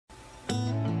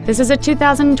This is a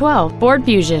 2012 Ford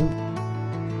Fusion.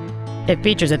 It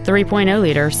features a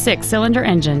 3.0-liter 6-cylinder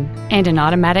engine and an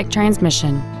automatic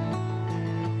transmission.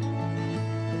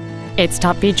 Its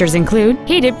top features include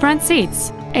heated front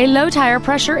seats, a low tire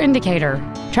pressure indicator,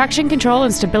 traction control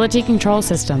and stability control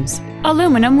systems,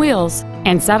 aluminum wheels,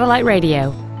 and satellite radio.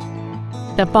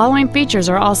 The following features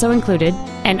are also included: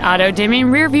 an auto-dimming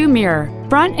rear-view mirror,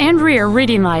 front and rear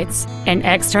reading lights, an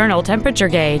external temperature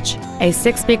gauge, a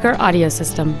 6-speaker audio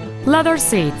system, leather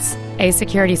seats, a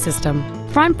security system,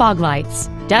 front fog lights,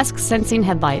 dusk sensing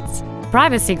headlights,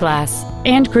 privacy glass,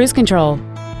 and cruise control.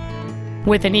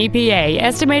 With an EPA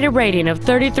estimated rating of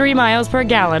 33 miles per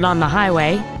gallon on the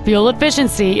highway, fuel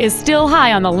efficiency is still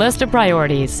high on the list of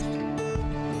priorities.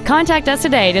 Contact us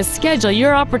today to schedule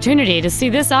your opportunity to see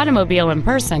this automobile in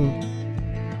person.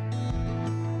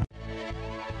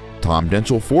 Tom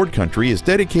Denchel Ford Country is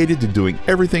dedicated to doing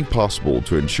everything possible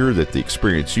to ensure that the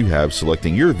experience you have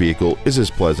selecting your vehicle is as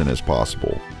pleasant as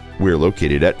possible. We're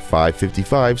located at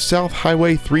 555 South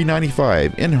Highway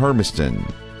 395 in Hermiston.